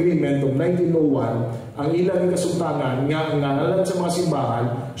committee agreement of 1901, ang ilang kasultanan nga ang ngalan sa mga simbahan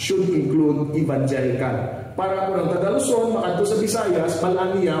should include evangelical. Para kung ang Taga-Luzon makadto sa Visayas,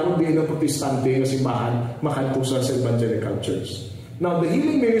 malang niya kung di ng protestante na simbahan makadto sa Evangelical Church. Now, the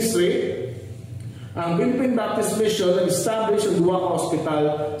healing ministry, ang Philippine Baptist Mission established ang duwa ka hospital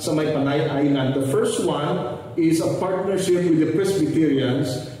sa may Panay Island. The first one is a partnership with the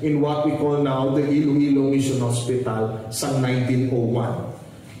Presbyterians in what we call now the Iloilo Mission Hospital sa 1901.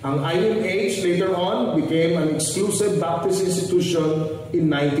 Ang IMH later on became an exclusive Baptist institution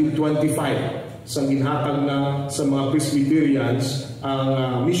in 1925. Sa ginhatag na sa mga Presbyterians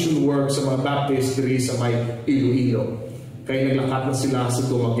ang mission work sa mga Baptist diri sa may Iloilo. Kaya naglakat na sila sa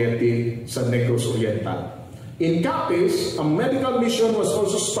Dumaguete sa Negros Occidental. In Capiz, a medical mission was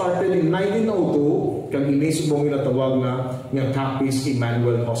also started in 1902 kag inisubong ginatawag na nga Capiz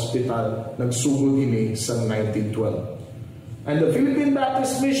Emmanuel Hospital. Nagsugod ini sa 1912. And the Philippine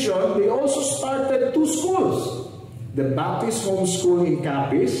Baptist Mission, they also started two schools. The Baptist Home School in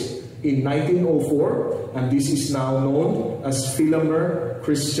Capiz in 1904, and this is now known as Philomer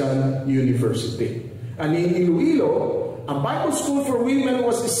Christian University. And in Iloilo, a Bible school for women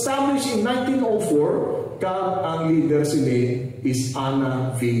was established in 1904, kag ang leader sini is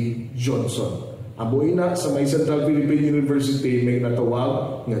Anna V. Johnson. Aboy na sa may Central Philippine University may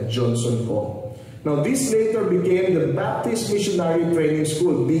natawag nga Johnson Hall. Now this later became the Baptist Missionary Training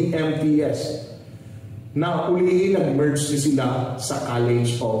School, BMTS. Na ulihin nag-merge sila sa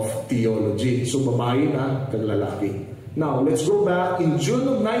College of Theology. So babae na kag lalaki. Now, let's go back. In June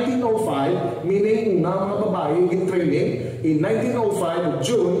of 1905, meaning una mga babae in training, In 1905,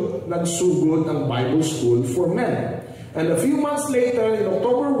 June, nagsugod ang Bible School for Men. And a few months later, in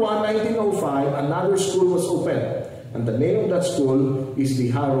October 1, 1905, another school was opened. And the name of that school is the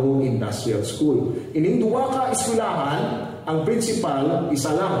Harrow Industrial School. Ining duwa ka eskwelahan, ang principal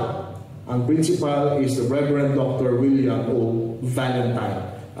isa lang. Ang principal is the Reverend Dr. William O.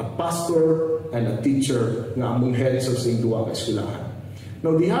 Valentine, a pastor and a teacher nga among head sa duwa ka eskwelahan.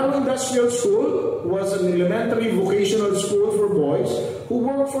 Now, the Harrow Industrial School was an elementary vocational school for boys who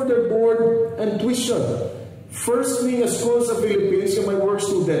worked for their board and tuition. Firstly, a school sa Philippines yung may work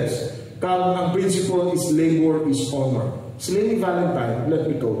students. Kang ang principle is labor is honor. Sila ni Valentine, let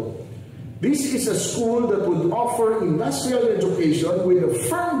me go. This is a school that would offer industrial education with a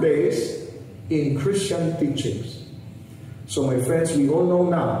firm base in Christian teachings. So my friends, we all know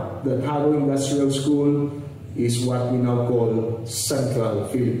now that Harrow Industrial School is what we now call Central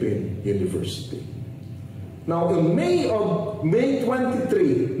Philippine University. Now, in May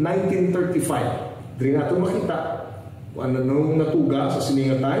 23, 1935, diri nato makita ano nung natuga sa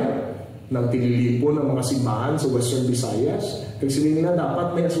sininga time, nagtililipon ang mga simbahan sa Western Visayas. Kaya sininga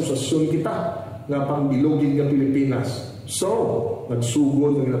dapat may asosasyon kita na pangbilogin ng Pilipinas. So,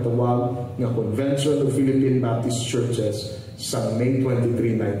 nagsugod ng natawag na Convention of Philippine Baptist Churches sa May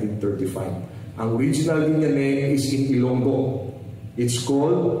 23, 1935. Ang original niya name is in Ilonggo. It's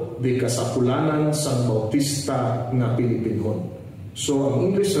called the Kasapulanan San Bautista nga Pilipinhon. So,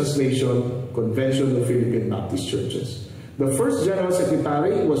 ang English translation, Convention of Philippine Baptist Churches. The first General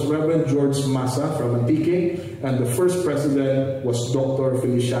Secretary was Reverend George Massa from Antique, and the first President was Dr.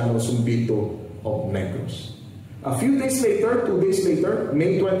 Feliciano Zumbito of Negros. A few days later, 2 days later,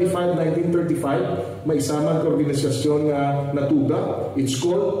 May 25, 1935, may isamang organisasyon nga natuga. It's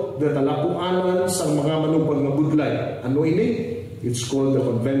called the Talapuanan sa mga manupag nga budlay. Ano ini? It's called the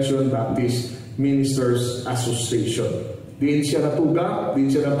Convention Baptist Ministers Association. Diin siya natuga, diin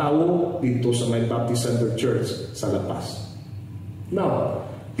siya natawo dito sa may Baptist Center Church sa La Paz. Now,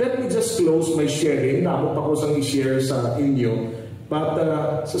 let me just close my sharing. Dapat pa ko sang i-share sa inyo. But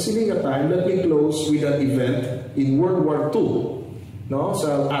sa sininga time, let me close with an event in World War II, no?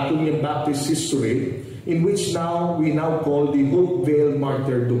 Sa ating yung Baptist history, in which we now call the Hopevale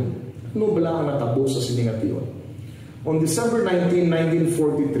Martyrdom. Ano ba lang ang natabo sa sininga tiyon? On December 19,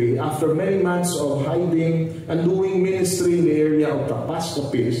 1943, after many months of hiding and doing ministry in the area of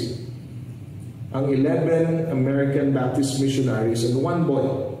Tapascapis, ang 11 American Baptist missionaries and one boy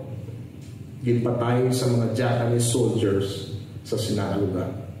ginpatay sa mga Japanese soldiers sa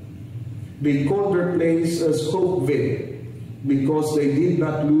sinalugan. They called their place as Hopevale because they did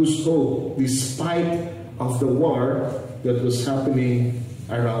not lose hope despite of the war that was happening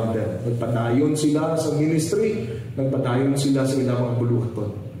around them. Nagpadayon sila sa ministry, nagpadayon sila sa ilang mga buluhaton.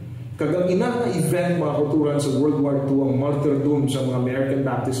 Kagang inang event mga kuturan sa World War II ang martyrdom sa mga American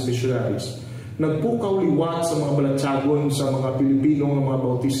Baptist missionaries. Nagpukaw liwat sa mga balatsagon sa mga Pilipino ng mga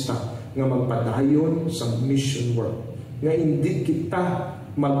Bautista nga magpadayon sa mission work. Nga hindi kita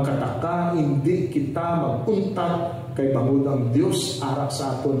magkataka, hindi kita magunta kay bangod ang Diyos ara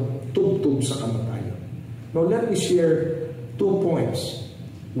sa aton tubtub sa kamatayon. Now let me share 2 points.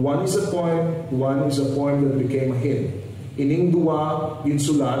 One is a poem that became a hymn. Ining duwa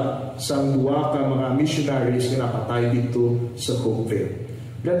ginsulat sa duwa ka mga missionaries nga napatay dito sa Hopevale.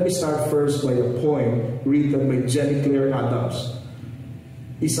 Let me start first by a poem written by Jenny Claire Adams.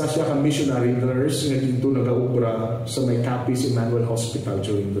 Isa siya ka missionary nurse nga dito nag-aubra sa may Capiz Emmanuel Hospital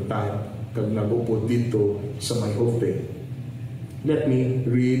during the time kag nag-upo dito sa may Hopevale. Let me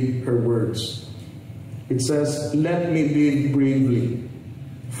read her words. It says, "Let me live bravely,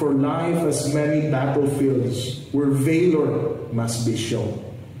 for life has many battlefields where valor must be shown.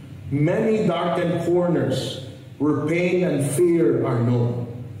 Many darkened corners where pain and fear are known.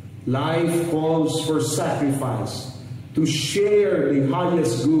 Life calls for sacrifice, to share the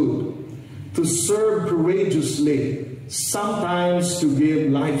highest good, to serve courageously, sometimes to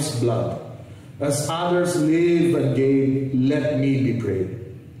give life's blood. As others live and gave, let me be brave.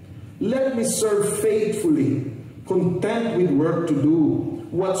 Let me serve faithfully, content with work to do,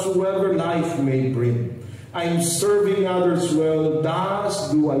 whatsoever life may bring. I am serving others well, thus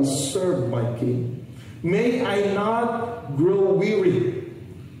do I serve my King. May I not grow weary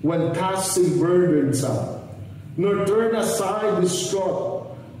when casting burdens out, nor turn aside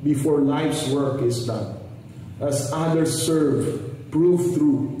distraught before life's work is done. As others serve, prove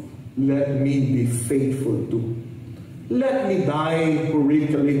true, let me be faithful too. Let me die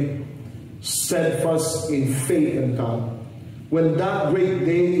heroically, steadfast in faith and calm. When that great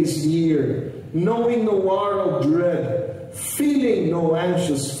day is near, knowing no hour of dread, feeling no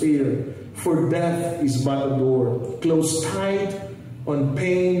anxious fear, For death is but a door, closed tight on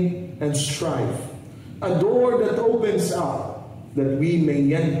pain and strife. A door that opens up, that we may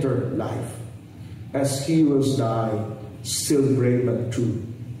enter life. As heroes die, still brave and true,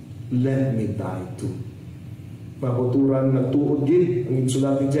 let me die too. Makuturan na tuod gid ang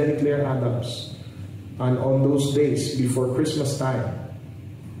insulat ni Jenny Claire Adams. And on those days before Christmas time,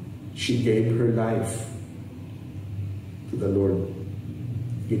 she gave her life to the Lord.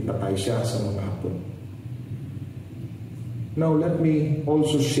 Gitpatay siya sa mga hapon. Now let me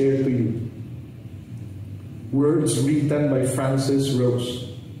also share to you words written by Francis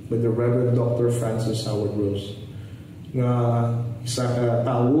Rose, by the Reverend Dr. Francis Howard Rose, nga isa ka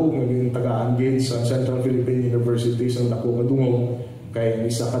tawo ngayong taga-anggid sa Central Philippine University sa dako nga dungog, kay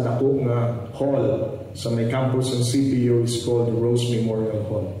isa ka dako nga hall sa may campus ng CPU is called Rose Memorial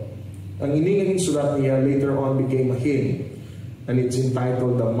Hall. Ang ining sulat niya later on became a hymn, and it's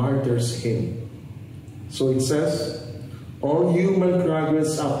entitled The Martyr's Hymn. So it says, all human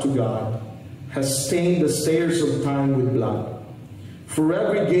progress up to God has stained the stairs of time with blood. For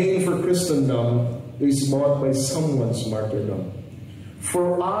every gain for Christendom is bought by someone's martyrdom.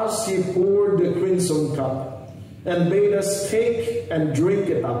 For us he poured the crimson cup, and bade us take and drink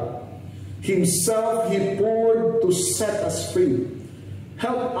it up. Himself he poured to set us free.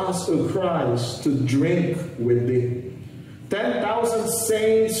 Help us, O Christ, to drink with thee. 10,000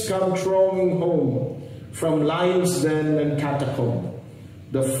 saints come thronging home from lions' den and catacomb.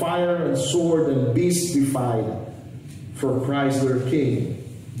 The fire and sword and beast defied. For Christ their King,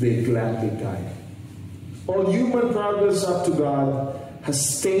 they gladly died. All human progress up to God has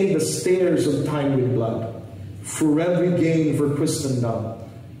stained the stairs of time with blood. For every gain for Christendom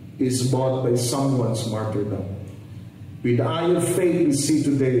is bought by someone's martyrdom. With the eye of faith we see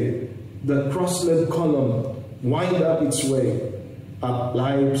today the cross-led column wind up its way up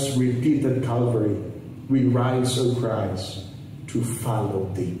life's repeated Calvary. We rise, O Christ, to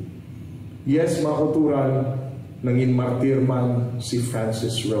follow thee. Yes, makuturan, nangin martir man si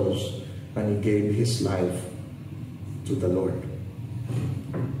Francis Rose, and he gave his life to the Lord.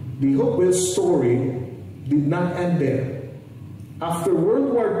 The Hopewell story did not end there. After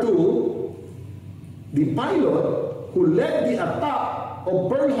World War II, the pilot who led the attack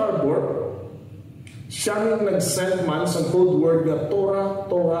of Pearl Harbor, siyang nag-send man sa code word na Tora,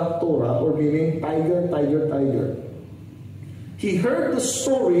 Tora, Tora, or meaning tiger, tiger, tiger. He heard the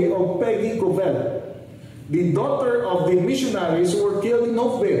story of Peggy Covell, the daughter of the missionaries who were killed in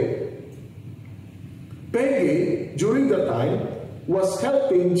Hopewell. Peggy, during that time, was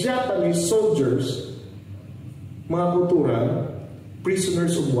helping Japanese soldiers, mga kuturan,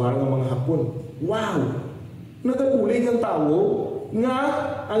 prisoners of war ng mga Hapon. Wow! Nagabulig ang tao nga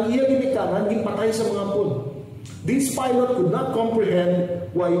ang iya ginikanan ginpatay sa mga Hapon. This pilot could not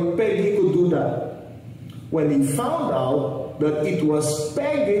comprehend why Peggy could do that. When he found out that it was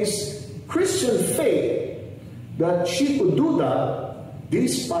Peggy's Christian faith that she could do that,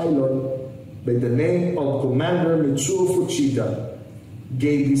 this pilot, by the name of Commander Mitsuo Fuchida,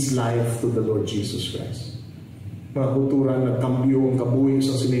 gave his life to the Lord Jesus Christ. Mga kultura, nagkambyo ang kabuhi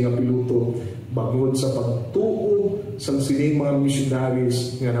sa sining piloto bangod sa pagtuo sa sining mga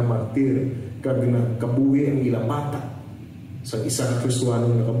missionaries nga namartir kag nagkabuhi ang ilapata sa isang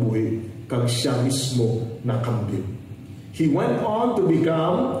Kristiyanong nakabuhi kag siya mismo nakambyo. He went on to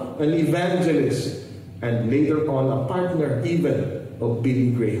become an evangelist and later on a partner even of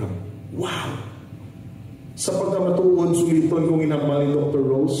Billy Graham. Wow! Sa pagkamatuon suliton kong inambal ni Dr.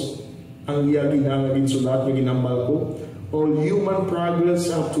 Rose, ang iya ginangagin sulat na ginambal ko, all human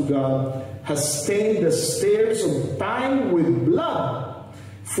progress up to God has stained the stairs of time with blood.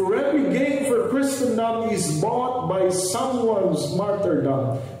 For every gain for Christendom is bought by someone's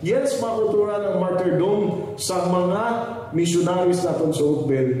martyrdom. Yes, makuturan ang martyrdom sa mga missionaries natin sa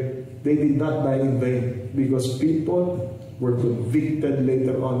Hopewell. They did not die in vain because people were convicted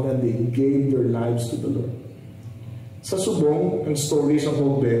later on and they gave their lives to the Lord. Sa subong, ang story sa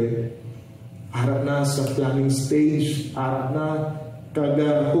Hopewell, harap na sa planning stage, harap na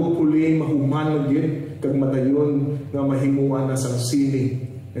kaga hopefully mahuman nagyan kag madayon nga mahimuan na sang sine,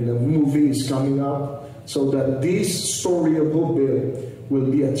 and the movie is coming up so that this story of Hopewell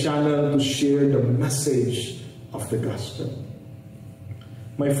will be a channel to share the message of the gospel.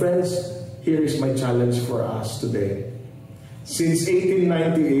 My friends, here is my challenge for us today. Since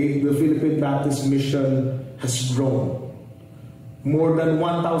 1898, the Philippine Baptist Mission has grown. More than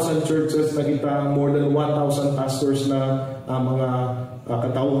 1,000 churches na kita, more than 1,000 pastors na mga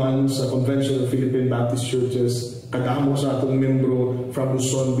katauhan sa Convention of Philippine Baptist Churches, kadamo sa atong membro from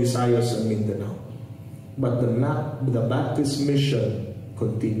Luzon, Visayas, and Mindanao. But the Baptist mission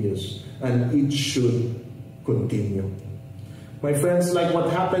continues, and it should continue. My friends, like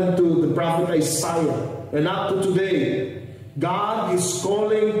what happened to the prophet Isaiah, and up to today, God is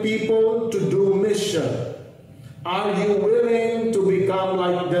calling people to do mission. Are you willing to become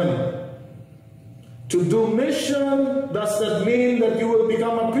like them? To do mission does not mean that you will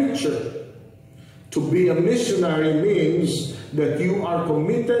become a preacher. To be a missionary means that you are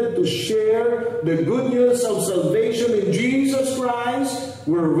committed to share the good news of salvation in Jesus Christ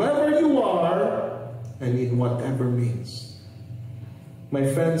wherever you are and in whatever means. My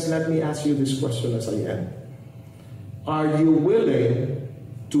friends, let me ask you this question as I end. Are you willing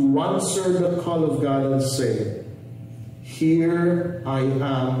to answer the call of God and say, "Here I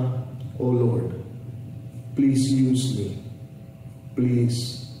am, O Lord. Please use me.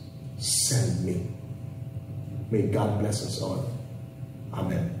 Please send me." May God bless us all.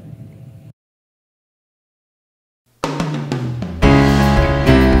 Amen.